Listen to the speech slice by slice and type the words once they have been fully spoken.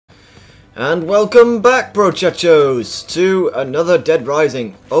And welcome back, brochachos, to another Dead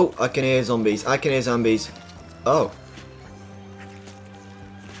Rising. Oh, I can hear zombies. I can hear zombies. Oh.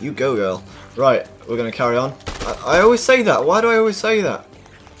 You go, girl. Right, we're going to carry on. I always say that. Why do I always say that?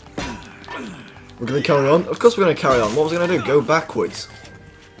 We're going to carry on? Of course we're going to carry on. What was I going to do? Go backwards.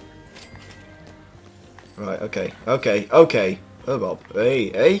 Right, okay. Oh, Bob.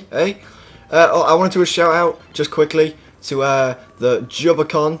 Hey. I wanted to do a shout out, just quickly, to the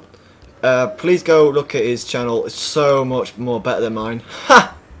Jubbacon. Please go look at his channel. It's so much more better than mine.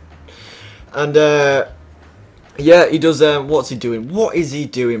 Ha! And yeah, he does. What's he doing? What is he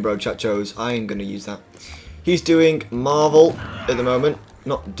doing, bro? Chachos. I ain't gonna use that. He's doing Marvel at the moment.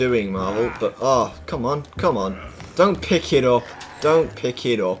 Not doing Marvel, but come on. Don't pick it up. Don't pick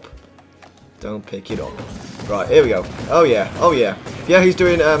it up. Right, here we go. Oh yeah. Yeah, he's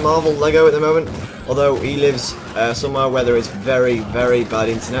doing Marvel Lego at the moment. Although he lives somewhere where there is very, very bad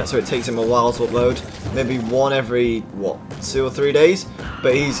internet, so it takes him a while to upload. Maybe one every, 2 or 3 days.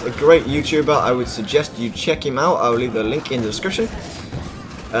 But he's a great YouTuber. I would suggest you check him out. I'll leave the link in the description.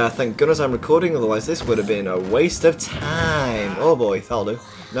 Thank goodness I'm recording, otherwise this would have been a waste of time. Oh boy, that'll do.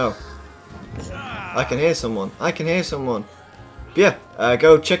 No. I can hear someone. But yeah,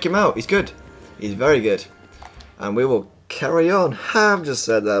 go check him out. He's good. He's very good. And we will carry on. I've just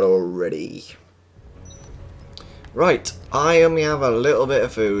said that already. Right, I only have a little bit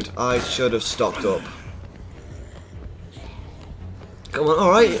of food. I should have stocked up. Come on,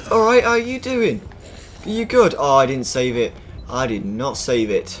 alright, how are you doing? Are you good? Oh, I didn't save it. I did not save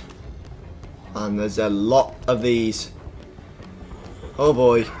it. And there's a lot of these. Oh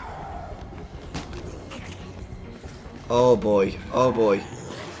boy. Oh boy.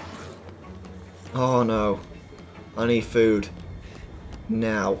 Oh no. I need food.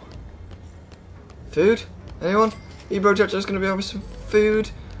 Now. Food? Anyone? You brochachos gonna be having some food?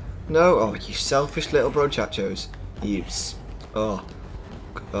 No? Oh, you selfish little brochachos. Oh,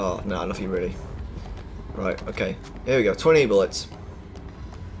 no, nothing really. Right, okay. Here we go. 20 bullets.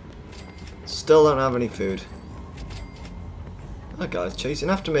 Still don't have any food. That guy's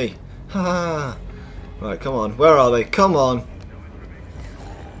chasing after me. Ha! Right, come on. Where are they? Come on!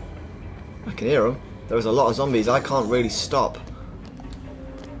 I can hear them. There's a lot of zombies. I can't really stop.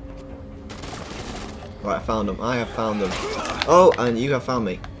 Right, I found them. I have found them. Oh, and you have found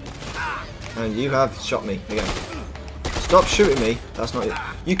me. And you have shot me again. Stop shooting me. That's not it.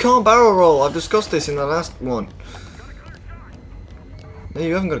 You can't barrel roll. I've discussed this in the last one. No,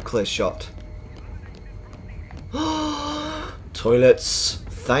 you haven't got a clear shot. Toilets.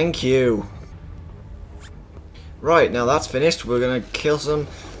 Thank you. Right, now that's finished. We're going to kill some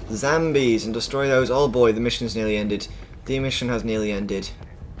zombies and destroy those. Oh boy, the mission's nearly ended. The mission has nearly ended.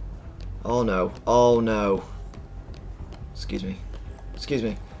 Oh no. Oh no. Excuse me.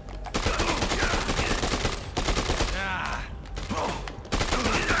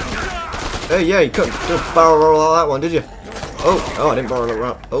 Hey, yeah, you couldn't barrel roll out that one, did you? Oh, I didn't barrel roll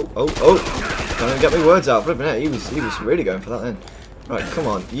out. Oh. Don't even get me words out. Flipping it. He was really going for that then. Right, come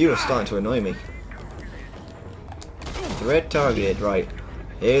on. You are starting to annoy me. Threat targeted. Right.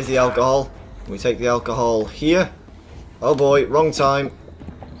 Here's the alcohol. We take the alcohol here. Oh boy, wrong time.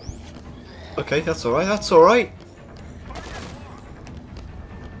 Okay, that's alright.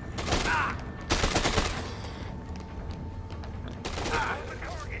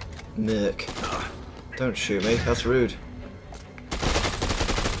 Merc. Don't shoot me, that's rude.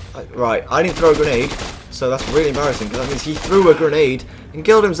 Right, I didn't throw a grenade, so that's really embarrassing, because that means he threw a grenade and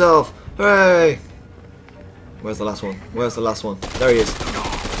killed himself. Hooray! Where's the last one? There he is.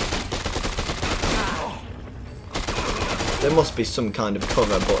 There must be some kind of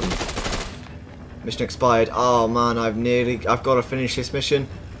cover button. Mission expired. Oh man, I've got to finish this mission.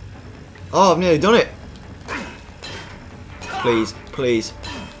 Oh, I've nearly done it. Please.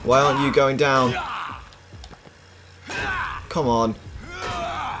 Why aren't you going down? Come on.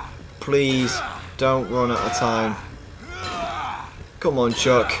 Please, don't run out of time. Come on,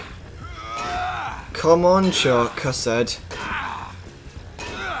 Chuck. I said.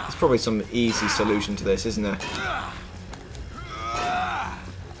 There's probably some easy solution to this, isn't there?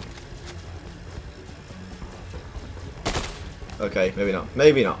 Okay, maybe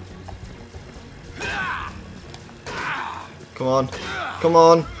not. Come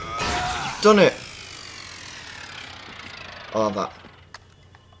on. Done it. I'll have that.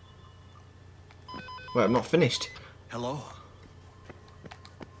 Wait, I'm not finished. Hello?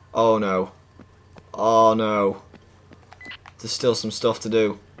 Oh no. There's still some stuff to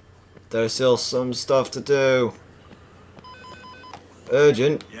do.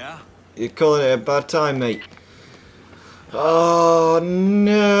 Urgent? Yeah? You're calling it a bad time, mate. Oh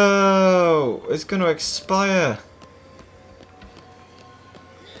no! It's gonna expire.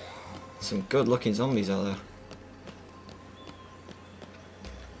 Some good looking zombies out there.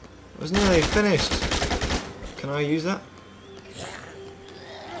 It was nearly finished. Can I use that?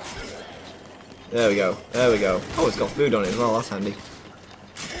 There we go. There we go. Oh, it's got food on it as well. That's handy.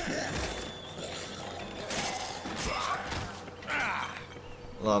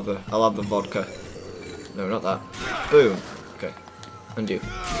 I'll have the vodka. No, not that. Boom. Okay. Undo.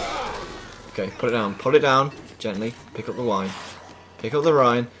 Okay, put it down. Put it down. Gently. Pick up the wine. Pick up the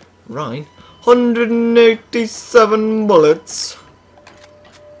wine. Rhine. 187 bullets.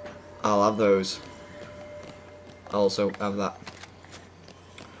 I'll have those. I'll also have that.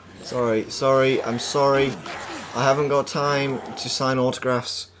 Sorry, I'm sorry. I haven't got time to sign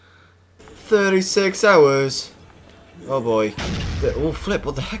autographs. 36 hours. Oh boy. Oh flip,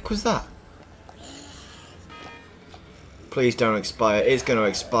 what the heck was that? Please don't expire. It's going to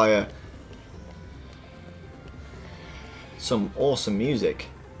expire. Some awesome music.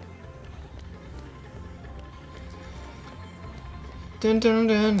 Dun dun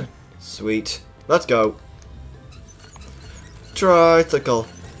dun. Sweet. Let's go. Tricycle.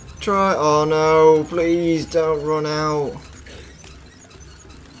 Oh no, please don't run out.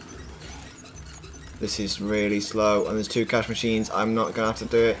 This is really slow and there's 2 cash machines. I'm not going to have to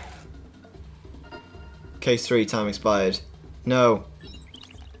do it. Case 3, time expired. No.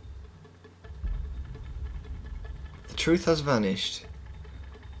 The truth has vanished.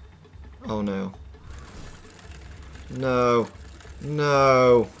 Oh no. No.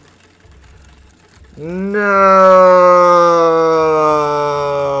 No. No.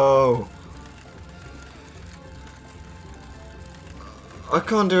 I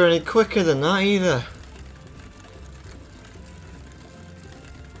can't do any quicker than that either.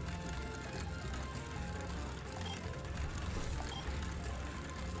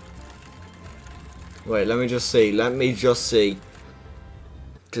 Wait, let me just see. Let me just see.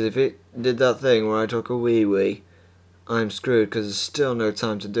 Because if it did that thing where I took a wee, I'm screwed because there's still no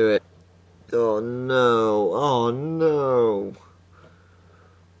time to do it. Oh no. Oh no.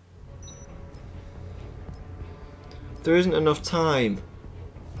 There isn't enough time.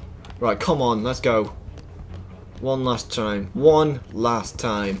 Right, come on, let's go. One last time. One last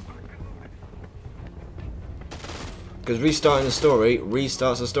time. Because restarting the story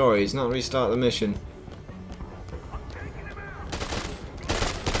restarts the story. It's not restart the mission.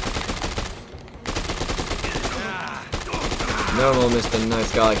 No more Mr.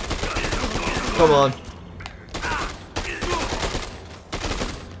 Nice Guy. Come on.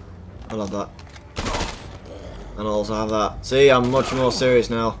 I'll have that. And I'll also have that. See, I'm much more serious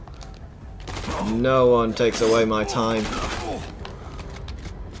now. No one takes away my time.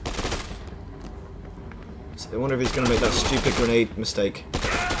 I wonder if he's going to make that stupid grenade mistake.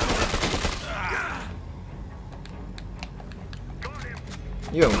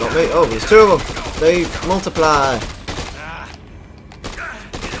 You haven't got me. Oh, there's 2 of them. They multiply.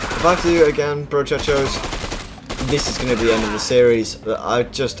 If I have to do it again, brochachos, this is going to be the end of the series.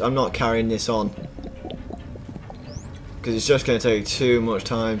 I'm not carrying this on. Because it's just going to take too much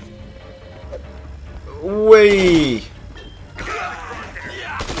time. Whee!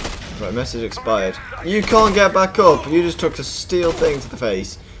 Right, message expired. You can't get back up. You just took a steel thing to the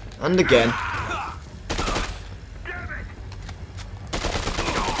face. And again.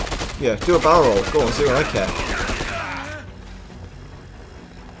 Yeah, do a barrel roll. Go on, see what I care.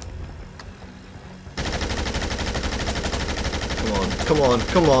 Come on, come on,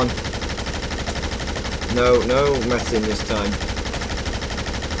 come on. No, no messing this time.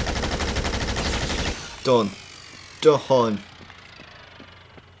 Done. Done.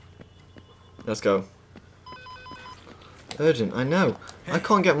 Let's go. Urgent, I know. I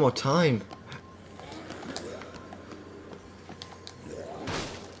can't get more time.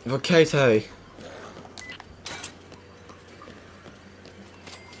 Vacate.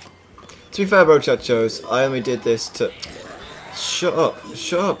 To be fair, brochachos, I only did this to... Shut up.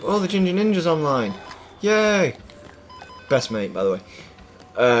 Shut up. Oh, the Ginger Ninja's online. Yay. Best mate, by the way.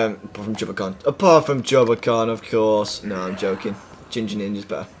 Apart from Jubicon. Apart from Jubicon, of course. No, I'm joking. Ginger Ninja's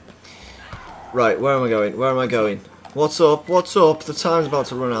better. Right, where am I going? Where am I going? What's up? What's up? The time's about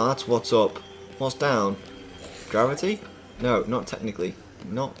to run out. That's what's up. What's down? Gravity? No, not technically.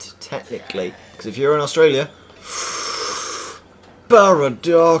 Not technically. Because if you're in Australia...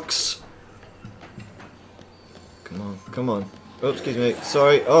 Paradox! Come on, come on. Oh, excuse me.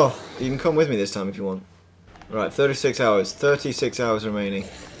 Sorry. Oh, you can come with me this time if you want. Right, 36 hours. 36 hours remaining.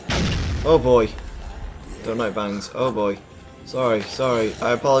 Oh boy. Don't like bangs. Oh boy. Sorry, sorry.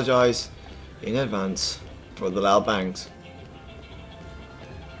 I apologise in advance for the loud bangs.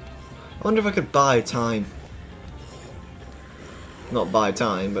 I wonder if I could buy time. Not buy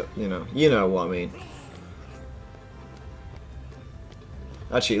time, but you know what I mean.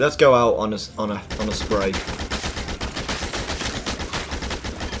 Actually, let's go out on a spray.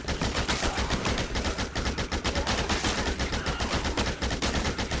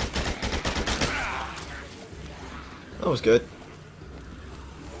 That was good.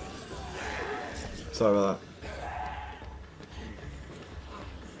 Sorry about that.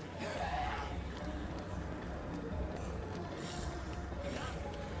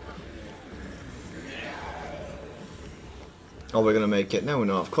 Oh, we're gonna make it. No, we're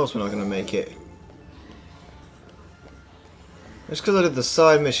not. Of course we're not gonna make it. Just because I did the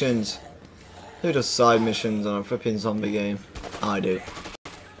side missions. Who does side missions on a flipping zombie game? I do.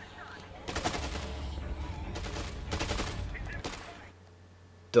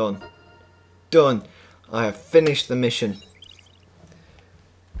 Done. Done. I have finished the mission.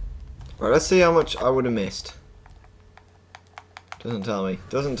 Right, let's see how much I would have missed. Doesn't tell me.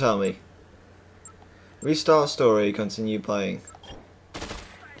 Doesn't tell me. Restart story, continue playing.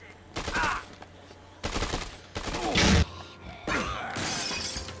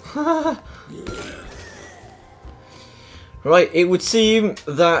 Right, it would seem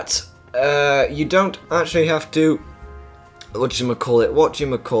that you don't actually have to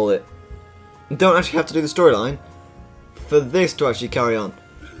whatchamacallit. You don't actually have to do the storyline for this to actually carry on.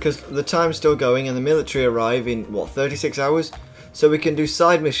 Because the time's still going and the military arrive in, what, 36 hours? So we can do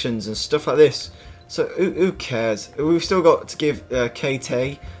side missions and stuff like this. So who cares? We've still got to give KT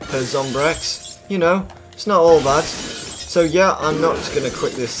her Zombrex. You know, it's not all bad. So yeah, I'm not going to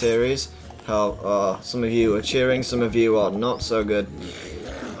quit this series. How some of you are cheering, some of you are not so good.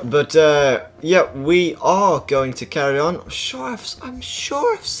 But yeah, we are going to carry on. I'm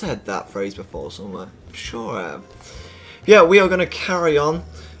sure I've said that phrase before somewhere. I'm sure I have. Yeah, we are going to carry on.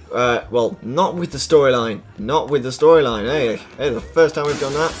 Well, not with the storyline. Not with the storyline. Hey, the first time we've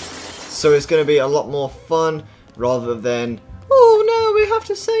done that. So it's going to be a lot more fun rather than, oh no, we have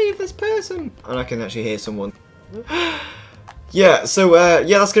to save this person. And I can actually hear someone. Yeah, so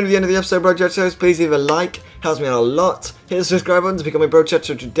yeah, that's going to be the end of the episode, Bro Chatchers. Please leave a like, helps me out a lot. Hit the subscribe button to become a Bro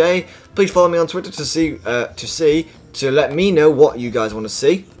Chatcher today. Please follow me on Twitter to let me know what you guys want to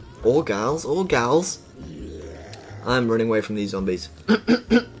see, or gals, or gals. I'm running away from these zombies.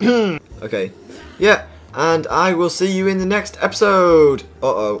 Okay, yeah, and I will see you in the next episode.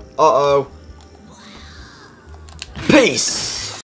 Uh-oh. Peace!